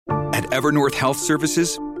At Evernorth Health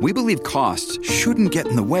Services, we believe costs shouldn't get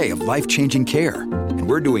in the way of life-changing care, and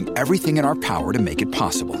we're doing everything in our power to make it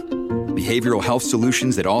possible. Behavioral health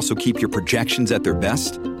solutions that also keep your projections at their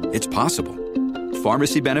best? It's possible.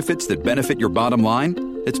 Pharmacy benefits that benefit your bottom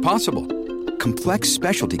line? It's possible. Complex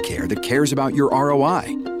specialty care that cares about your ROI?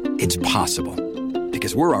 It's possible.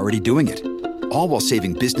 Because we're already doing it. All while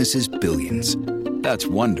saving businesses billions. That's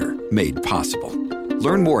Wonder made possible.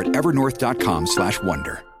 Learn more at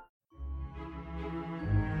evernorth.com/wonder.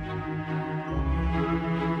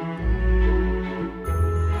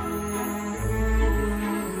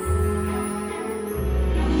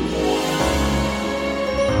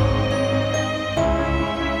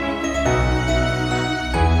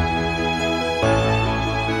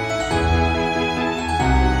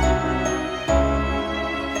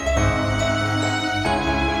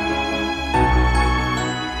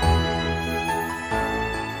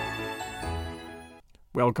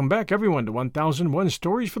 Welcome back, everyone, to 1001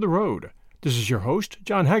 Stories for the Road. This is your host,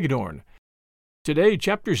 John Hagedorn. Today,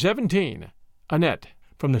 Chapter 17, Annette,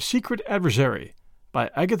 from The Secret Adversary, by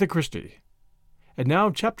Agatha Christie. And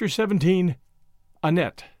now, Chapter 17,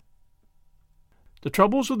 Annette. The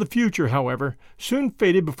troubles of the future, however, soon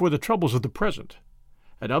faded before the troubles of the present.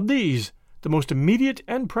 And of these, the most immediate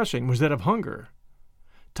and pressing was that of hunger.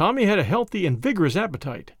 Tommy had a healthy and vigorous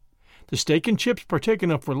appetite. The steak and chips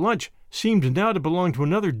partaken of for lunch seemed now to belong to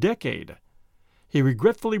another decade. He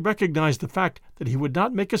regretfully recognized the fact that he would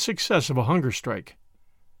not make a success of a hunger strike.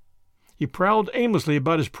 He prowled aimlessly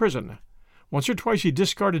about his prison. Once or twice he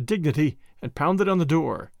discarded dignity and pounded on the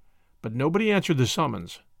door, but nobody answered the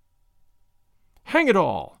summons. "Hang it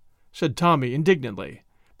all," said Tommy indignantly.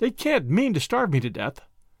 "They can't mean to starve me to death."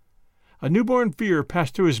 A newborn fear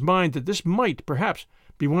passed through his mind that this might, perhaps,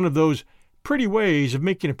 be one of those pretty ways of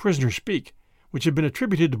making a prisoner speak, which had been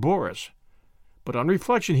attributed to Boris. But on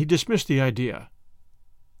reflection he dismissed the idea.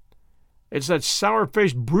 "It's that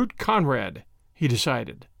sour-faced brute Conrad," he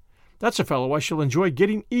decided. "That's a fellow I shall enjoy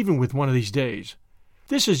getting even with one of these days.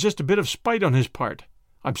 This is just a bit of spite on his part.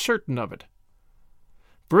 I'm certain of it."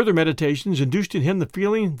 Further meditations induced in him the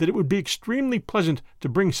feeling that it would be extremely pleasant to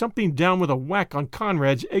bring something down with a whack on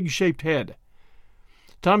Conrad's egg-shaped head.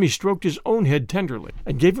 Tommy stroked his own head tenderly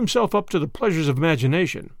and gave himself up to the pleasures of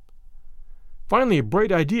imagination. Finally, a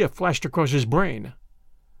bright idea flashed across his brain.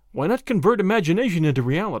 Why not convert imagination into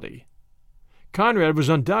reality? Conrad was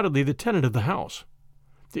undoubtedly the tenant of the house.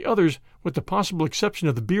 The others, with the possible exception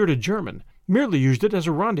of the bearded German, merely used it as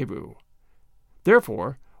a rendezvous.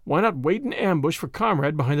 Therefore, why not wait in ambush for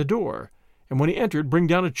Conrad behind the door, and when he entered bring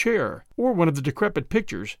down a chair or one of the decrepit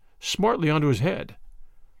pictures smartly onto his head?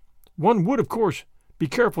 One would, of course, be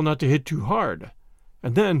careful not to hit too hard,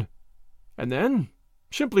 and then,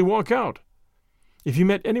 simply walk out. If he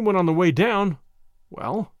met anyone on the way down,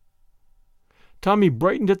 well... Tommy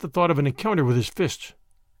brightened at the thought of an encounter with his fists.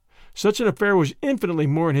 Such an affair was infinitely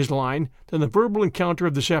more in his line than the verbal encounter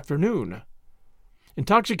of this afternoon.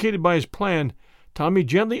 Intoxicated by his plan, Tommy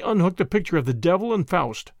gently unhooked the picture of the Devil and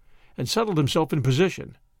Faust, and settled himself in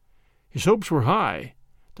position. His hopes were high.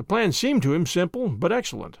 The plan seemed to him simple but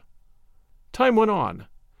excellent. Time went on,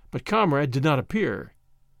 but Conrad did not appear.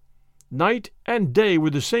 Night and day were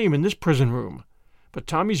the same in this prison room, but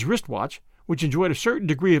Tommy's wristwatch, which enjoyed a certain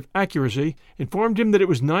degree of accuracy, informed him that it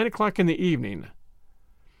was 9 o'clock in the evening.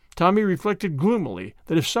 Tommy reflected gloomily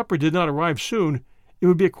that if supper did not arrive soon, it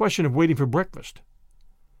would be a question of waiting for breakfast.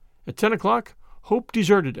 At 10 o'clock, hope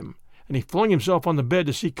deserted him, and he flung himself on the bed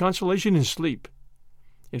to seek consolation in sleep.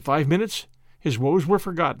 In 5 minutes, his woes were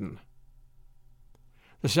forgotten.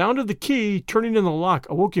 The sound of the key turning in the lock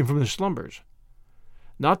awoke him from his slumbers.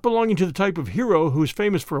 Not belonging to the type of hero who is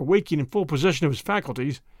famous for awaking in full possession of his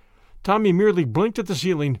faculties, Tommy merely blinked at the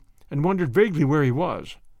ceiling and wondered vaguely where he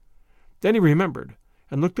was. Then he remembered,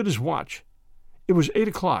 and looked at his watch. It was 8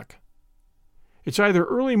 o'clock. "It's either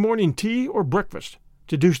early morning tea or breakfast,"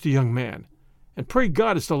 deduced the young man, "and pray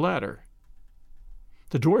God it's the latter."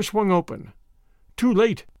 The door swung open. Too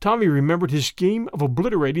late, Tommy remembered his scheme of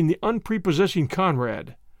obliterating the unprepossessing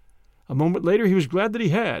Conrad. A moment later he was glad that he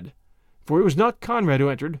had, for it was not Conrad who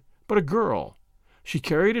entered, but a girl. She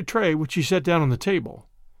carried a tray which she set down on the table.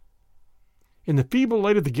 In the feeble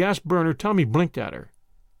light of the gas burner, Tommy blinked at her.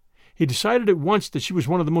 He decided at once that she was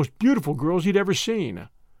one of the most beautiful girls he'd ever seen.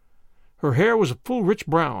 Her hair was a full rich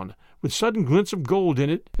brown, with sudden glints of gold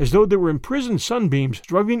in it, as though there were imprisoned sunbeams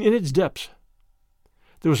struggling in its depths.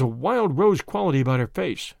 There was a wild rose quality about her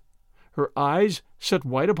face. Her eyes, set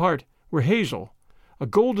wide apart, were hazel, a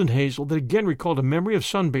golden hazel that again recalled a memory of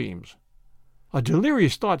sunbeams. A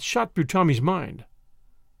delirious thought shot through Tommy's mind.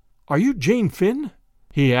 "Are you Jane Finn?"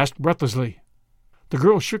 he asked breathlessly. The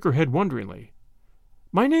girl shook her head wonderingly.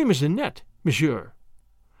 "My name is Annette, monsieur."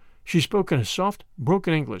 She spoke in a soft,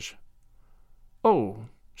 broken English. "Oh,"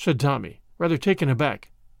 said Tommy, rather taken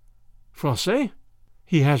aback. "Français?"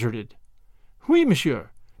 he hazarded. "Oui,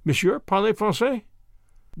 monsieur. Monsieur parle français?"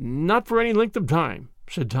 "Not for any length of time,"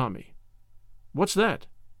 said Tommy. "What's that?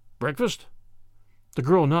 Breakfast?" The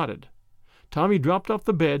girl nodded. Tommy dropped off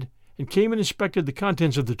the bed and came and inspected the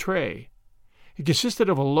contents of the tray. It consisted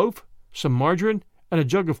of a loaf, some margarine, and a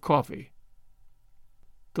jug of coffee.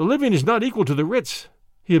 "The living is not equal to the Ritz,"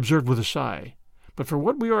 he observed with a sigh, "but for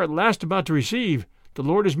what we are at last about to receive, the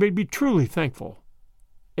Lord has made me truly thankful.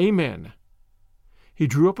 Amen." He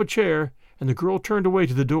drew up a chair, and the girl turned away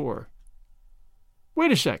to the door. "Wait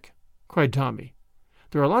a sec," cried Tommy.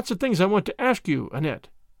 "There are lots of things I want to ask you, Annette.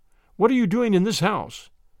 What are you doing in this house?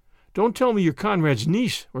 Don't tell me you're Conrad's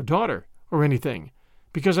niece or daughter or anything,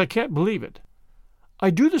 because I can't believe it." "I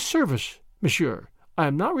do the service, monsieur. I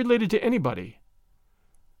am not related to anybody."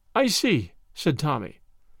 "I see," said Tommy.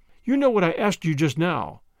 "You know what I asked you just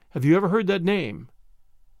now. Have you ever heard that name?"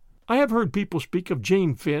 "I have heard people speak of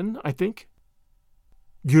Jane Finn, I think."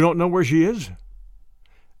 "You don't know where she is?"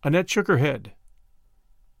 Annette shook her head.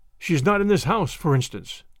 "She is not in this house, for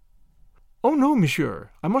instance." "Oh, no,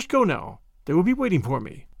 monsieur. I must go now. They will be waiting for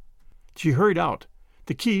me." She hurried out.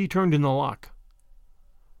 The key turned in the lock.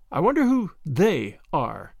 "I wonder who they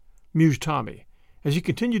are," mused Tommy, as he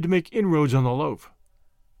continued to make inroads on the loaf.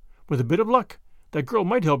 "With a bit of luck, that girl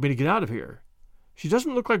might help me to get out of here. She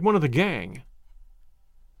doesn't look like one of the gang."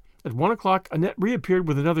 At 1 o'clock, Annette reappeared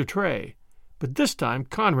with another tray, but this time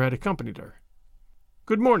Conrad accompanied her.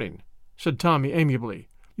 "Good morning," said Tommy amiably.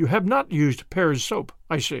 "You have not used Pear's soap,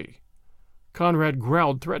 I see." Conrad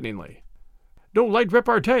growled threateningly. "No light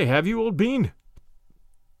repartee, have you, old bean?"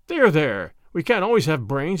 "There, there. We can't always have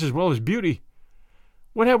brains as well as beauty.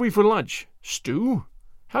 What have we for lunch? Stew?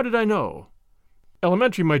 How did I know?"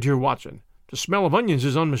 "Elementary, my dear Watson. The smell of onions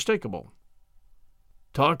is unmistakable."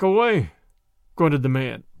 "Talk away," grunted the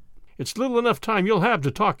man. "It's little enough time you'll have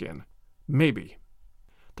to talk in. Maybe."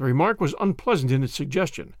 The remark was unpleasant in its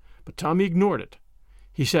suggestion, but Tommy ignored it.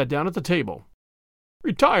 He sat down at the table.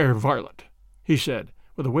 "Retire, varlet," he said,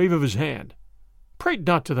 with a wave of his hand. "Prate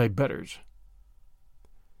not to thy betters."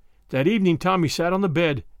 That evening Tommy sat on the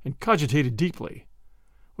bed and cogitated deeply.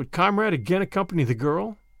 Would Conrad again accompany the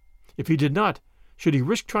girl? If he did not, should he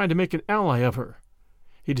risk trying to make an ally of her?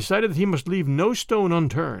 He decided that he must leave no stone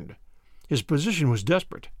unturned. His position was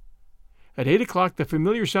desperate. At 8 o'clock the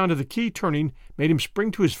familiar sound of the key turning made him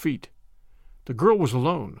spring to his feet. The girl was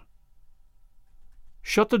alone.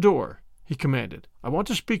 "Shut the door," he commanded. "I want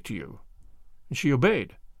to speak to you." And she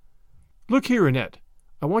obeyed. "Look here, Annette.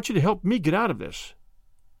 I want you to help me get out of this."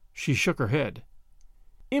 She shook her head.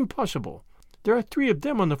 "Impossible. There are 3 of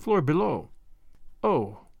them on the floor below."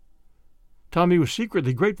 "Oh." Tommy was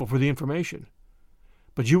secretly grateful for the information.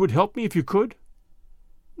 "But you would help me if you could?"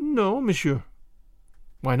 "No, monsieur."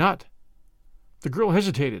 "Why not?" The girl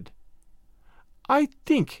hesitated. "I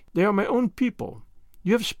think they are my own people.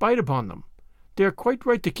 You have spied upon them. They are quite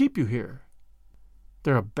right to keep you here."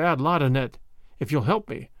 "They're a bad lot, Annette. If you'll help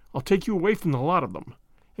me, I'll take you away from the lot of them,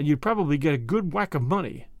 and you'd probably get a good whack of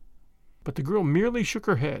money." But the girl merely shook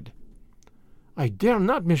her head. "I dare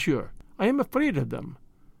not, monsieur. I am afraid of them."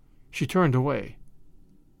 She turned away.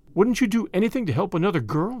 "Wouldn't you do anything to help another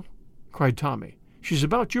girl?" cried Tommy. "She's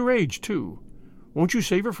about your age, too. Won't you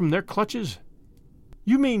save her from their clutches?"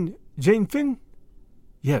 "You mean Jane Finn?"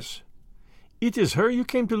 "Yes." "It is her you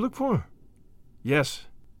came to look for?" "Yes."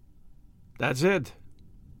 "That's it."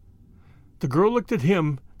 The girl looked at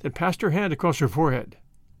him, then passed her hand across her forehead.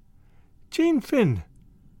 "Jane Finn.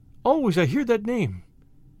 Always I hear that name.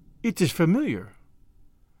 It is familiar."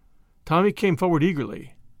 Tommy came forward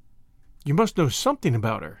eagerly. "You must know something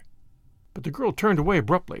about her." But the girl turned away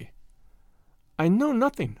abruptly. "I know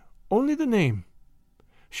nothing, only the name."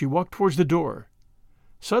 She walked towards the door.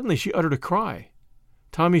 Suddenly she uttered a cry.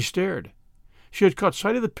 Tommy stared. She had caught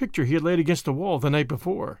sight of the picture he had laid against the wall the night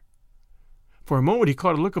before. For a moment he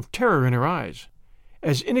caught a look of terror in her eyes.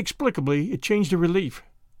 As inexplicably it changed to relief.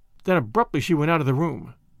 Then abruptly she went out of the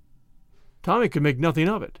room. Tommy could make nothing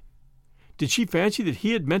of it. Did she fancy that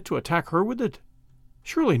he had meant to attack her with it?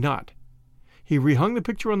 Surely not. He rehung the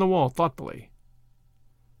picture on the wall thoughtfully.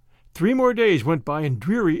 3 more days went by in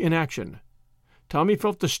dreary inaction. Tommy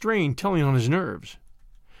felt the strain telling on his nerves.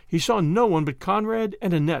 He saw no one but Conrad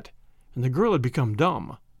and Annette, and the girl had become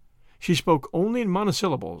dumb. She spoke only in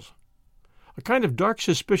monosyllables. A kind of dark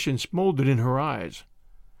suspicion smoldered in her eyes.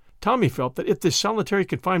 Tommy felt that if this solitary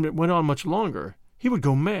confinement went on much longer, he would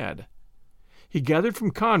go mad. He gathered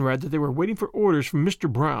from Conrad that they were waiting for orders from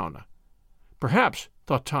Mr. Brown. Perhaps,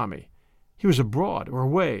 thought Tommy, he was abroad or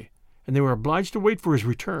away, and they were obliged to wait for his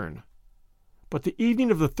return. But the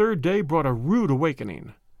evening of the third day brought a rude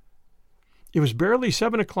awakening. It was barely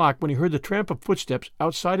 7 o'clock when he heard the tramp of footsteps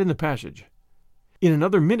outside in the passage. In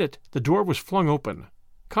another minute the door was flung open.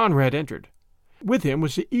 Conrad entered. With him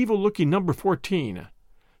was the evil-looking number 14.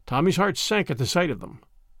 Tommy's heart sank at the sight of them.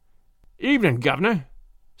 "Evening, Governor,"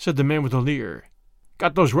 said the man with a leer.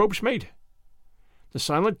 "Got those ropes, mate?" The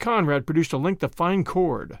silent Conrad produced a length of fine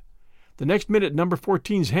cord. The next minute number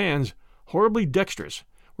 14's hands, horribly dexterous,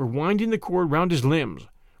 were winding the cord round his limbs,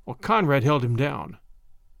 while Conrad held him down.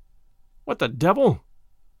 "What the devil?"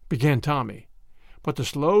 began Tommy, but the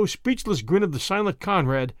slow, speechless grin of the silent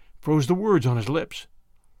Conrad froze the words on his lips.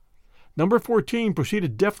 Number 14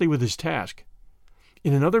 proceeded deftly with his task.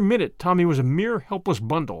 In another minute Tommy was a mere helpless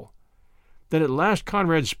bundle. Then at last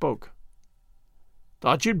Conrad spoke.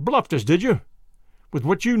 "Thought you'd bluffed us, did you? With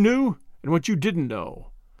what you knew and what you didn't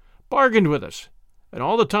know. Bargained with us, and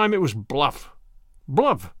all the time it was bluff.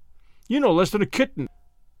 Bluff! You know less than a kitten.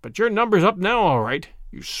 But your number's up now, all right,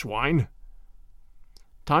 you swine."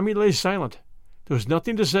 Tommy lay silent. There was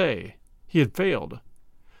nothing to say. He had failed.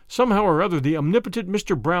 Somehow or other the omnipotent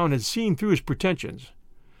Mr. Brown had seen through his pretensions.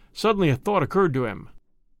 Suddenly a thought occurred to him.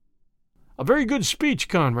 "A very good speech,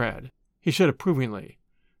 Conrad," he said approvingly.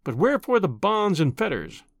 "But wherefore the bonds and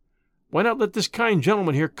fetters? Why not let this kind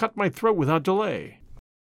gentleman here cut my throat without delay?"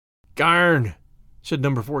 "Garn," said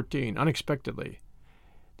number 14, unexpectedly.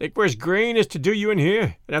 "Think we're as green as to do you in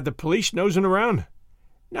here and have the police nosing around?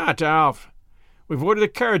 Not Alf. We've ordered a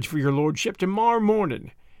carriage for your lordship tomorrow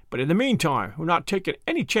morning, but in the meantime we're not taking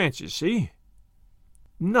any chances, see?"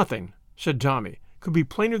 "Nothing," said Tommy, "could be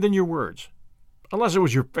plainer than your words, unless it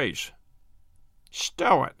was your face."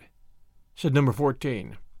 "Stow it," said number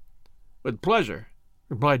 14. "With pleasure,"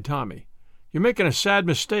 replied Tommy. "You're making a sad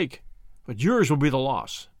mistake, but yours will be the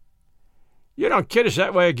loss." "You don't kid us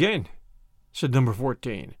that way again," said number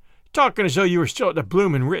 14. "Talking as though you were still at the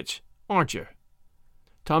Bloomin' Ritz, aren't you?"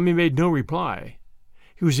 Tommy made no reply.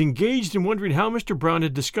 He was engaged in wondering how Mr. Brown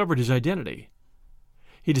had discovered his identity.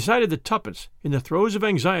 He decided that Tuppence, in the throes of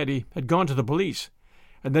anxiety, had gone to the police,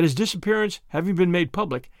 and that his disappearance having been made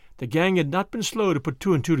public, the gang had not been slow to put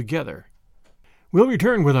two and two together. We'll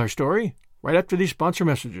return with our story right after these sponsor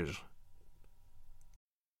messages.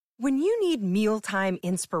 When you need mealtime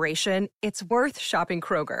inspiration, it's worth shopping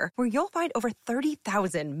Kroger, where you'll find over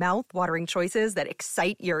 30,000 mouth-watering choices that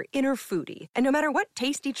excite your inner foodie. And no matter what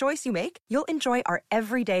tasty choice you make, you'll enjoy our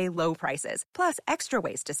everyday low prices, plus extra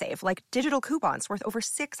ways to save, like digital coupons worth over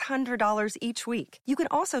 $600 each week. You can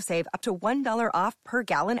also save up to $1 off per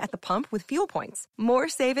gallon at the pump with fuel points. More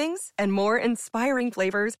savings and more inspiring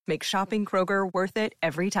flavors make shopping Kroger worth it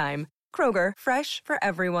every time. Kroger, fresh for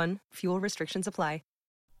everyone. Fuel restrictions apply.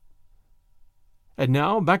 And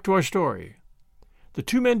now, back to our story. The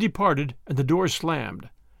two men departed, and the doors slammed.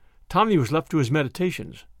 Tommy was left to his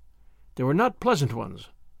meditations. They were not pleasant ones.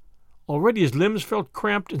 Already his limbs felt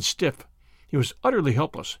cramped and stiff. He was utterly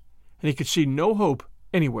helpless, and he could see no hope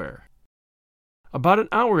anywhere. About an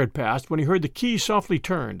hour had passed when he heard the key softly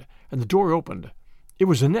turned, and the door opened. It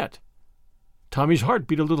was Annette. Tommy's heart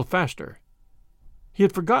beat a little faster. He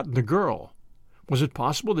had forgotten the girl. Was it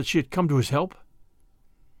possible that she had come to his help?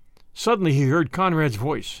 Suddenly he heard Conrad's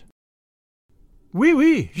voice. "Oui,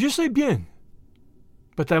 oui, je sais bien.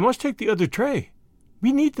 But I must take the other tray.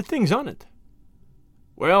 We need the things on it."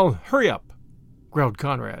 "Well, hurry up," growled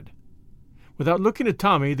Conrad. Without looking at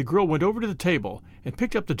Tommy, the girl went over to the table and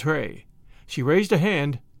picked up the tray. She raised a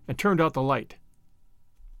hand and turned out the light.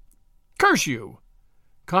 "Curse you!"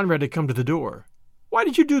 Conrad had come to the door. "Why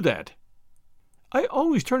did you do that?" "I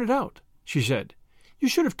always turn it out," she said. "You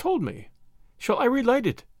should have told me. Shall I relight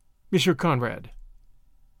it, Monsieur Conrad?"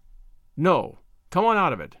 "No. Come on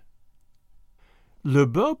out of it." "Le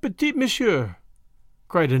beau petit monsieur!"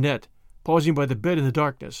 cried Annette, pausing by the bed in the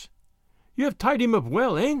darkness. "You have tied him up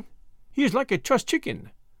well, eh? He is like a trussed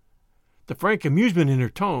chicken." The frank amusement in her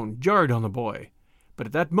tone jarred on the boy, but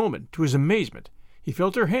at that moment, to his amazement, he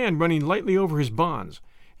felt her hand running lightly over his bonds,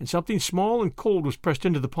 and something small and cold was pressed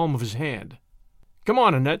into the palm of his hand. "Come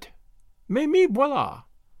on, Annette." "Mais me voilà."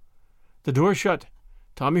 The door shut.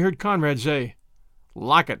 Tommy heard Conrad say,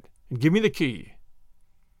 "Lock it, and give me the key."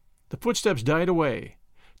 The footsteps died away.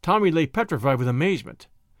 Tommy lay petrified with amazement.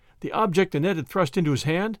 The object Annette had thrust into his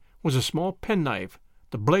hand was a small penknife,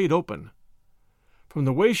 the blade open. From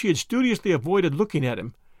the way she had studiously avoided looking at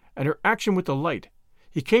him, and her action with the light,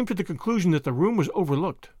 he came to the conclusion that the room was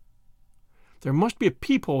overlooked. There must be a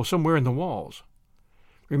peephole somewhere in the walls.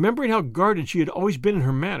 Remembering how guarded she had always been in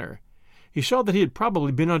her manner, he saw that he had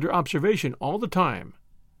probably been under observation all the time.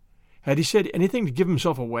 Had he said anything to give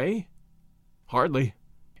himself away? Hardly.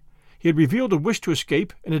 He had revealed a wish to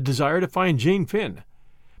escape and a desire to find Jane Finn,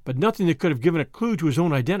 but nothing that could have given a clue to his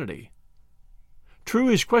own identity. True,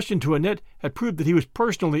 his question to Annette had proved that he was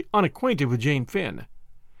personally unacquainted with Jane Finn,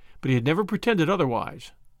 but he had never pretended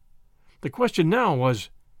otherwise. The question now was,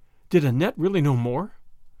 did Annette really know more?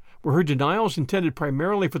 Were her denials intended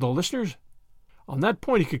primarily for the listeners? On that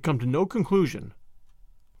point he could come to no conclusion.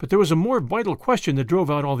 But there was a more vital question that drove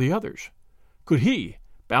out all the others. Could he,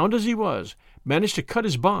 bound as he was, manage to cut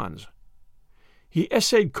his bonds? He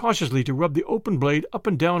essayed cautiously to rub the open blade up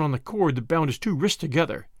and down on the cord that bound his two wrists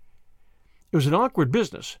together. It was an awkward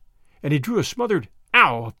business, and he drew a smothered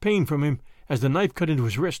 "ow" of pain from him as the knife cut into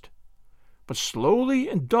his wrist. But slowly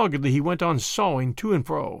and doggedly he went on sawing to and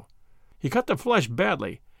fro. He cut the flesh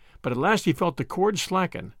badly, but at last he felt the cord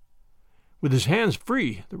slacken. With his hands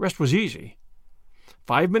free, the rest was easy.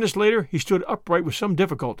 5 minutes later he stood upright with some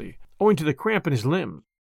difficulty, owing to the cramp in his limbs.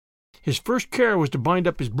 His first care was to bind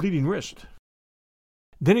up his bleeding wrist.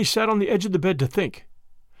 Then he sat on the edge of the bed to think.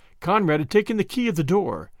 Conrad had taken the key of the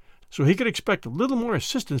door, so he could expect little more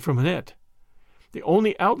assistance from Annette. The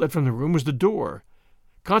only outlet from the room was the door.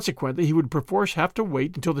 Consequently, he would perforce have to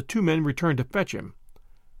wait until the two men returned to fetch him.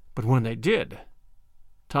 But when they did,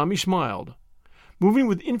 Tommy smiled. Moving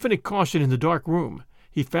with infinite caution in the dark room,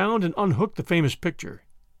 he found and unhooked the famous picture.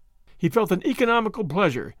 He felt an economical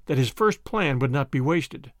pleasure that his first plan would not be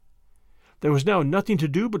wasted. There was now nothing to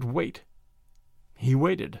do but wait. He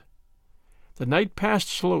waited. The night passed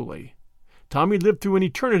slowly. Tommy lived through an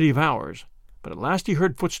eternity of hours, but at last he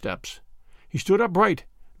heard footsteps. He stood upright,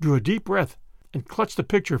 drew a deep breath, and clutched the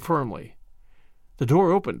picture firmly. The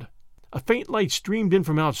door opened. A faint light streamed in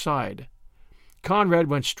from outside. Conrad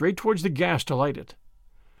went straight towards the gas to light it.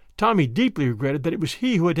 Tommy deeply regretted that it was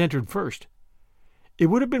he who had entered first. It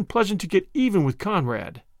would have been pleasant to get even with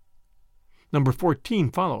Conrad. Number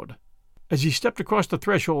 14 followed. As he stepped across the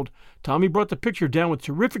threshold, Tommy brought the picture down with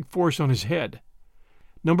terrific force on his head.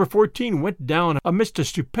 Number 14 went down amidst a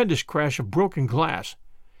stupendous crash of broken glass.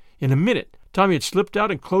 In a minute, Tommy had slipped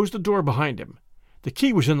out and closed the door behind him. The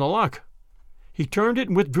key was in the lock. He turned it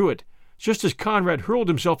and withdrew it, just as Conrad hurled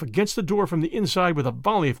himself against the door from the inside with a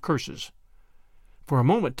volley of curses. For a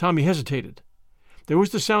moment Tommy hesitated. There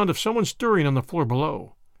was the sound of someone stirring on the floor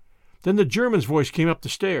below. Then the German's voice came up the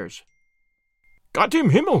stairs. "Gott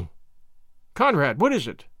im Himmel! Conrad, what is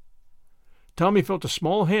it?" Tommy felt a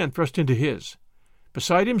small hand thrust into his.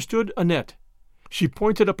 Beside him stood Annette. She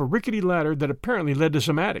pointed up a rickety ladder that apparently led to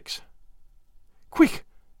some attics. "Quick!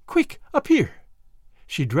 Quick! Up here!"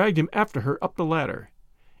 She dragged him after her up the ladder.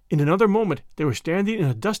 In another moment they were standing in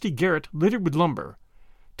a dusty garret littered with lumber.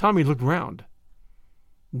 Tommy looked round.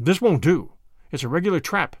 "This won't do. It's a regular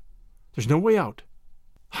trap. There's no way out."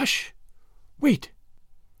 "Hush! Wait!"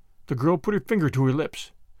 The girl put her finger to her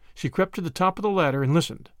lips. She crept to the top of the ladder and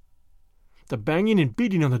listened. The banging and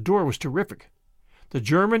beating on the door was terrific. The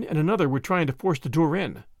German and another were trying to force the door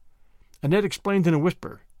in. Annette explained in a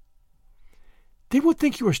whisper. "They will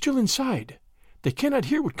think you are still inside. They cannot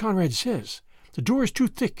hear what Conrad says. The door is too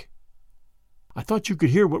thick." "I thought you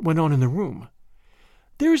could hear what went on in the room."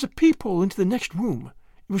 "There is a peephole into the next room.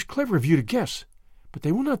 It was clever of you to guess, but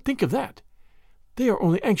they will not think of that. They are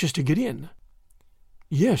only anxious to get in."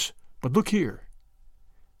 "Yes, but look here."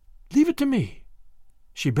 "Leave it to me."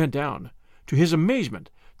 She bent down. To his amazement,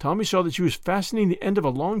 Tommy saw that she was fastening the end of a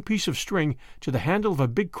long piece of string to the handle of a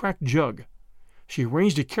big cracked jug. She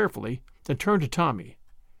arranged it carefully, then turned to Tommy.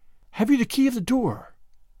 "Have you the key of the door?"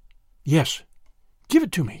 "Yes." "Give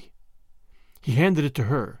it to me." He handed it to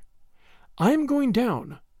her. "I am going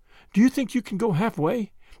down. Do you think you can go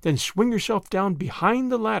halfway, then swing yourself down behind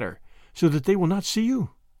the ladder so that they will not see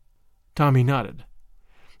you?" Tommy nodded.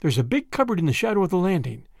 "There's a big cupboard in the shadow of the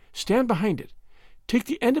landing. Stand behind it. Take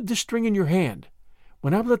the end of this string in your hand.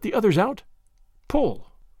 When I let the others out,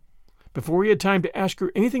 pull." Before he had time to ask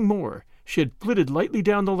her anything more, she had flitted lightly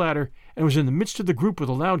down the ladder and was in the midst of the group with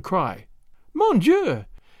a loud cry. "Mon Dieu!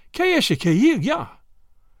 Qu'est-ce qu'il y a?"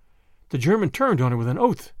 The German turned on her with an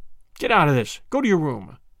oath. "Get out of this! Go to your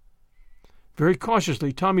room!" Very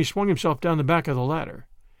cautiously Tommy swung himself down the back of the ladder.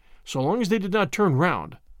 So long as they did not turn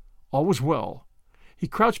round, all was well. He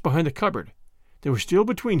crouched behind the cupboard. They were still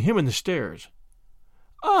between him and the stairs.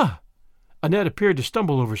 "Ah!" Annette appeared to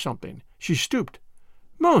stumble over something. She stooped.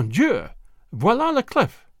 "Mon Dieu! Voilà la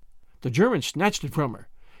clef!" The German snatched it from her.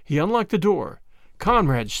 He unlocked the door.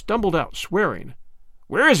 Conrad stumbled out, swearing.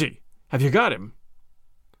 "Where is he? Have you got him?"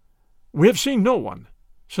 "We have seen no one,"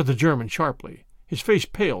 said the German sharply. His face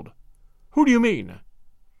paled. "Who do you mean?"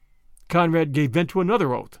 Conrad gave vent to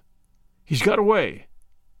another oath. "He's got away."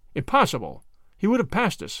 "Impossible. He would have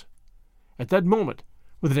passed us." At that moment,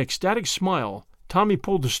 with an ecstatic smile, Tommy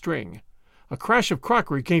pulled the string. A crash of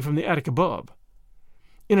crockery came from the attic above.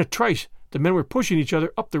 In a trice, the men were pushing each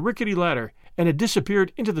other up the rickety ladder and had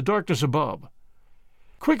disappeared into the darkness above.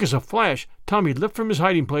 Quick as a flash, Tommy leapt from his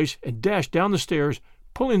hiding place and dashed down the stairs,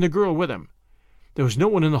 pulling the girl with him. There was no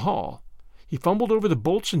one in the hall. He fumbled over the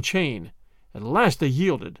bolts and chain. At last they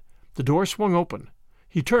yielded. The door swung open.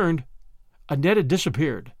 He turned. Annette had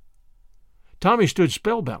disappeared. Tommy stood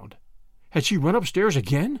spellbound. Had she run upstairs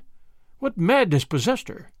again? What madness possessed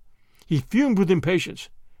her? He fumed with impatience,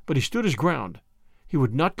 but he stood his ground. He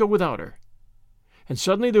would not go without her. And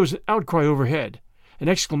suddenly there was an outcry overhead, an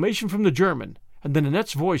exclamation from the German, and then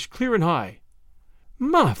Annette's voice, clear and high.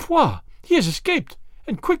 "Ma foi! He has escaped,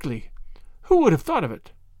 and quickly! Who would have thought of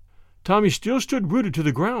it?" Tommy still stood rooted to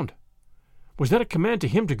the ground. Was that a command to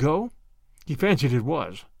him to go? He fancied it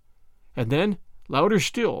was. And then, louder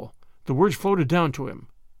still, the words floated down to him.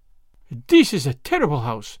 "This is a terrible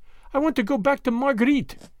house. I want to go back to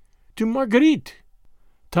Marguerite. To Marguerite."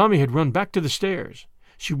 Tommy had run back to the stairs.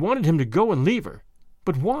 She wanted him to go and leave her.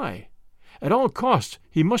 But why? At all costs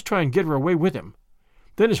he must try and get her away with him.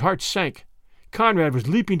 Then his heart sank. Conrad was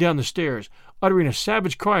leaping down the stairs, uttering a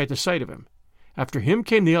savage cry at the sight of him. After him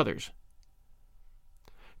came the others.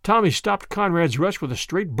 Tommy stopped Conrad's rush with a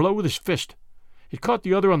straight blow with his fist. It caught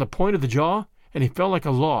the other on the point of the jaw, and he fell like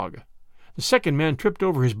a log. The second man tripped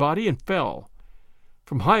over his body and fell.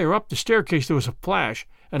 From higher up the staircase there was a flash,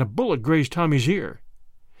 and a bullet grazed Tommy's ear.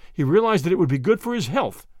 He realized that it would be good for his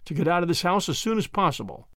health to get out of this house as soon as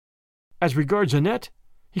possible. As regards Annette,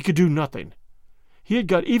 he could do nothing. He had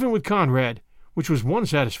got even with Conrad, which was one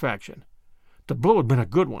satisfaction. The blow had been a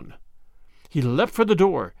good one. He leapt for the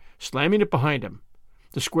door, slamming it behind him.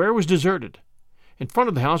 The square was deserted. In front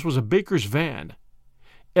of the house was a baker's van.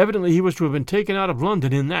 Evidently he was to have been taken out of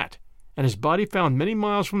London in that, and his body found many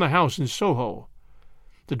miles from the house in Soho.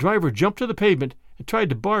 The driver jumped to the pavement and tried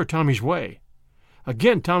to bar Tommy's way.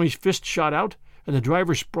 Again Tommy's fist shot out, and the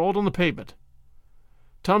driver sprawled on the pavement.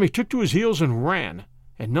 Tommy took to his heels and ran,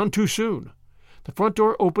 and none too soon. The front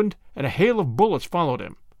door opened, and a hail of bullets followed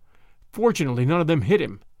him. Fortunately, none of them hit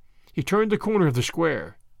him. He turned the corner of the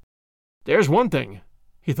square. "There's one thing,"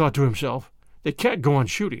 he thought to himself. "They can't go on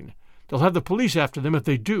shooting. They'll have the police after them if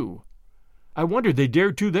they do. I wondered they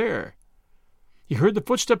dared to there." He heard the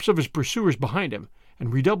footsteps of his pursuers behind him,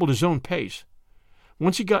 and redoubled his own pace.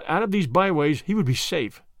 Once he got out of these byways, he would be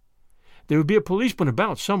safe. There would be a policeman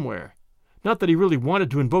about somewhere. Not that he really wanted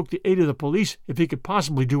to invoke the aid of the police if he could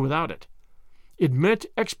possibly do without it. It meant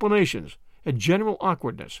explanations and general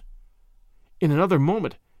awkwardness. In another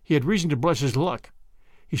moment he had reason to bless his luck.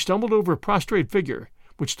 He stumbled over a prostrate figure,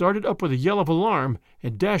 which started up with a yell of alarm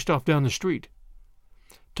and dashed off down the street.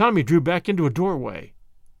 Tommy drew back into a doorway.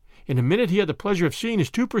 In a minute he had the pleasure of seeing his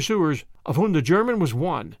two pursuers, of whom the German was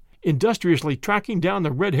one, industriously tracking down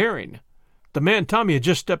the red herring, the man Tommy had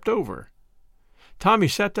just stepped over. Tommy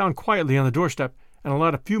sat down quietly on the doorstep and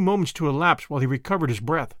allowed a few moments to elapse while he recovered his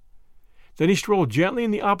breath. Then he strolled gently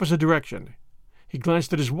in the opposite direction. He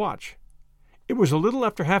glanced at his watch. It was a little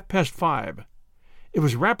after 5:30. It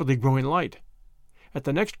was rapidly growing light. At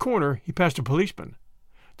the next corner he passed a policeman.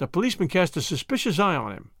 The policeman cast a suspicious eye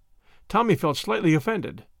on him. Tommy felt slightly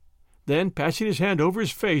offended. Then, passing his hand over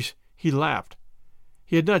his face, he laughed.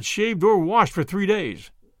 He had not shaved or washed for 3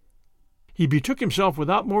 days. He betook himself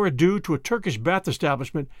without more ado to a Turkish bath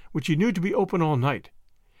establishment which he knew to be open all night.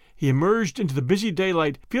 He emerged into the busy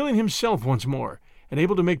daylight, feeling himself once more, and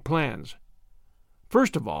able to make plans.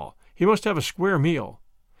 First of all, he must have a square meal.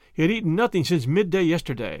 He had eaten nothing since midday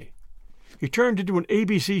yesterday. He turned into an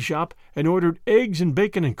ABC shop and ordered eggs and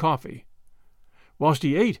bacon and coffee. Whilst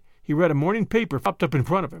he ate, he read a morning paper propped up in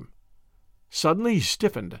front of him. Suddenly he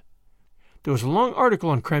stiffened. There was a long article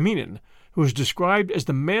on Kraminin, who was described as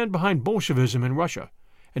the man behind Bolshevism in Russia,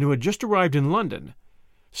 and who had just arrived in London,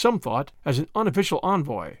 some thought as an unofficial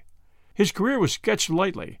envoy. His career was sketched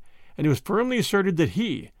lightly, and it was firmly asserted that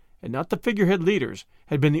he, and not the figurehead leaders,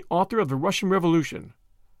 had been the author of the Russian Revolution.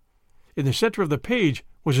 In the center of the page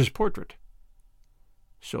was his portrait.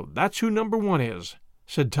 "So that's who number one is,"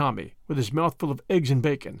 said Tommy, with his mouth full of eggs and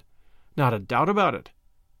bacon. "Not a doubt about it.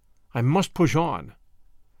 I must push on."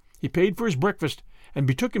 He paid for his breakfast and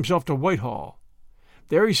betook himself to Whitehall.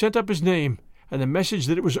 There he sent up his name and the message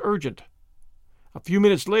that it was urgent. A few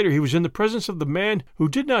minutes later he was in the presence of the man who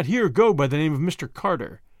did not here go by the name of Mr.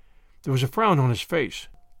 Carter. There was a frown on his face.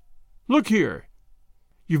 "Look here.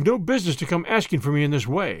 You've no business to come asking for me in this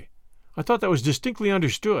way. I thought that was distinctly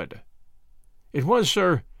understood." "It was,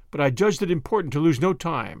 sir, but I judged it important to lose no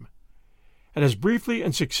time." And as briefly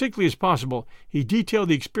and succinctly as possible he detailed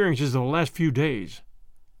the experiences of the last few days.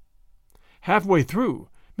 Halfway through,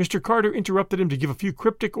 Mr. Carter interrupted him to give a few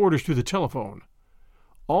cryptic orders through the telephone.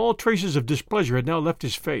 All traces of displeasure had now left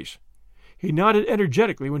his face. He nodded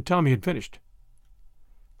energetically when Tommy had finished.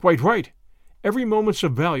 "Quite right. Every moment's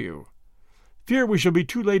of value. Fear we shall be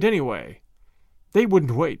too late anyway. They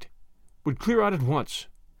wouldn't wait. Would clear out at once.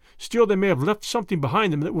 Still, they may have left something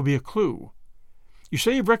behind them that will be a clue. You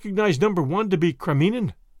say you've recognized number 1 to be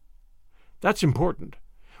Kraminin? That's important.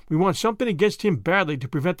 We want something against him badly to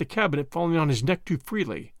prevent the cabinet falling on his neck too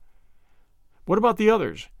freely. What about the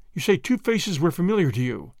others? You say 2 faces were familiar to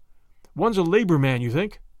you. One's a labor man, you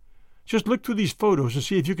think? Just look through these photos and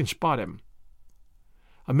see if you can spot him."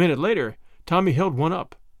 A minute later, Tommy held one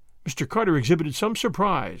up. Mr. Carter exhibited some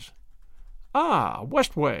surprise. "Ah,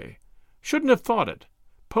 Westway. Shouldn't have thought it.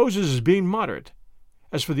 Poses as being moderate.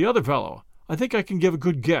 As for the other fellow, I think I can give a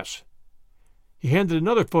good guess." He handed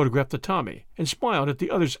another photograph to Tommy and smiled at the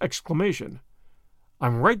other's exclamation.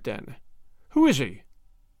 "I'm right, then. Who is he?"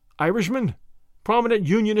 "Irishman. Prominent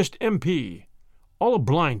Unionist MP. All a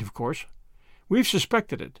blind, of course. We've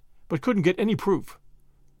suspected it, but couldn't get any proof."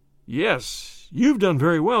 "Yes, you've done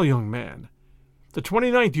very well, young man. The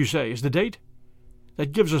 29th, you say, is the date?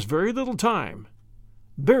 That gives us very little time.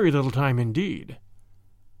 Very little time indeed."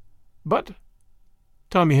 "But—"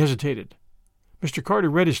 Tommy hesitated. Mr. Carter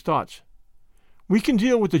read his thoughts. "We can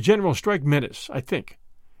deal with the general strike menace, I think.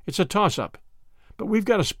 It's a toss-up, but we've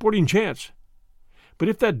got a sporting chance. But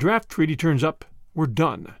if that draft treaty turns up, we're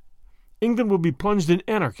done. England will be plunged in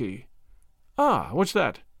anarchy. Ah, what's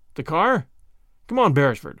that? The car? Come on,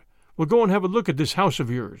 Beresford. We'll go and have a look at this house of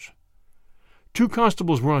yours." 2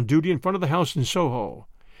 constables were on duty in front of the house in Soho.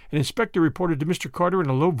 An inspector reported to Mr. Carter in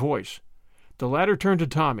a low voice. The latter turned to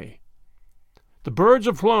Tommy. "The birds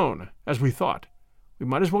have flown, as we thought. We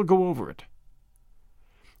might as well go over it."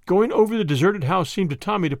 Going over the deserted house seemed to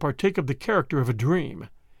Tommy to partake of the character of a dream.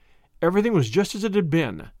 Everything was just as it had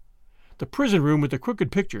been. The prison room with the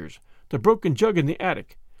crooked pictures, the broken jug in the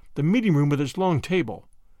attic, the meeting room with its long table.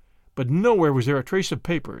 But nowhere was there a trace of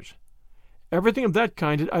papers. Everything of that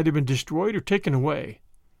kind had either been destroyed or taken away.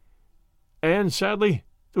 And, sadly,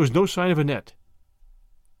 there was no sign of Annette.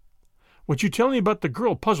 "What you tell me about the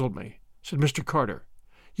girl puzzled me," said Mr. Carter.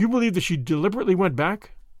 "You believe that she deliberately went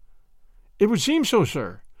back?" "It would seem so,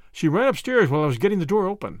 sir. She ran upstairs while I was getting the door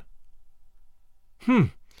open."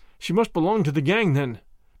 She must belong to the gang, then,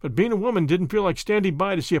 but being a woman didn't feel like standing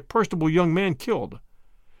by to see a personable young man killed.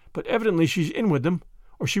 But evidently she's in with them,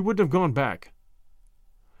 or she wouldn't have gone back."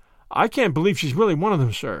 "I can't believe she's really one of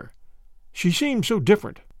them, sir. She seems so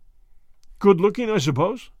different." "Good-looking, I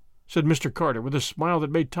suppose?" said Mr. Carter, with a smile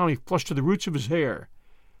that made Tommy flush to the roots of his hair.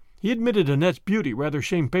 He admitted Annette's beauty rather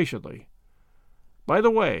shamefacedly. "By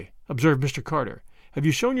the way," observed Mr. Carter, "have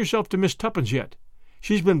you shown yourself to Miss Tuppence yet?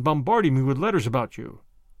 She's been bombarding me with letters about you."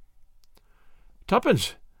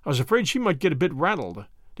 "Tuppence? I was afraid she might get a bit rattled.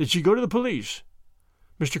 Did she go to the police?"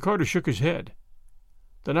 Mr. Carter shook his head.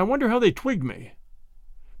 "Then I wonder how they twigged me."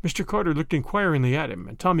 Mr. Carter looked inquiringly at him,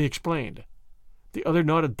 and Tommy explained. The other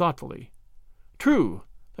nodded thoughtfully. "True,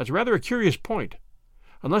 that's rather a curious point,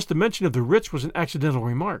 unless the mention of the Ritz was an accidental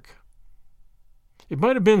remark." "It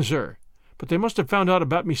might have been, sir, but they must have found out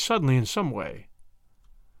about me suddenly in some way."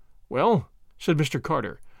 "Well," said Mr.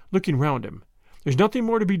 Carter, looking round him, "there's nothing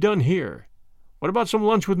more to be done here. What about some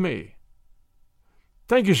lunch with me?"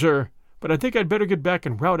 "Thank you, sir, but I think I'd better get back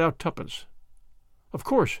and rout out Tuppence." "Of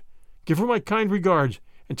course. Give her my kind regards,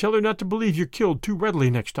 and tell her not to believe you're killed too readily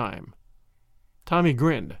next time." Tommy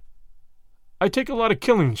grinned. "I take a lot of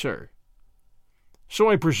killing, sir." "So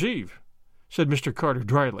I perceive," said Mr. Carter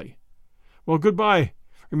dryly. "Well, good-bye.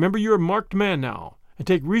 Remember you're a marked man now, and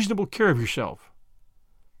take reasonable care of yourself."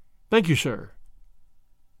 "Thank you, sir."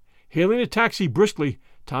 Hailing a taxi briskly,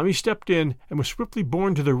 Tommy stepped in and was swiftly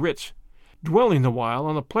borne to the Ritz, dwelling the while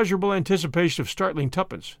on the pleasurable anticipation of startling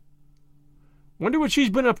Tuppence. "Wonder what she's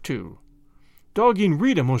been up to. Dogging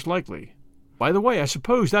Rita, most likely. By the way, I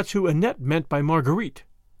suppose that's who Annette meant by Marguerite.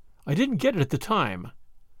 I didn't get it at the time."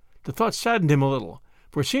 The thought saddened him a little,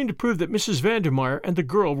 for it seemed to prove that Mrs. Vandermeyer and the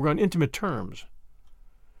girl were on intimate terms.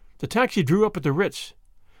 The taxi drew up at the Ritz.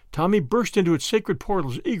 Tommy burst into its sacred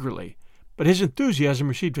portals eagerly, but his enthusiasm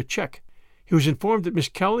received a check. He was informed that Miss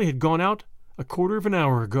Cowley had gone out a quarter of an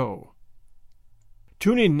hour ago.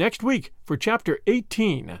 Tune in next week for Chapter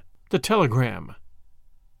 18, The Telegram.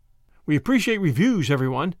 We appreciate reviews,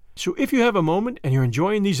 everyone, so if you have a moment and you're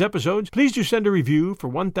enjoying these episodes, please do send a review for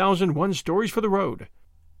 1001 Stories for the Road.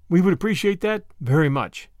 We would appreciate that very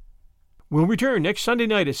much. We'll return next Sunday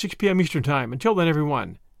night at 6 p.m. Eastern Time. Until then,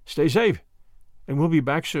 everyone, stay safe, and we'll be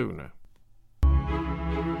back soon.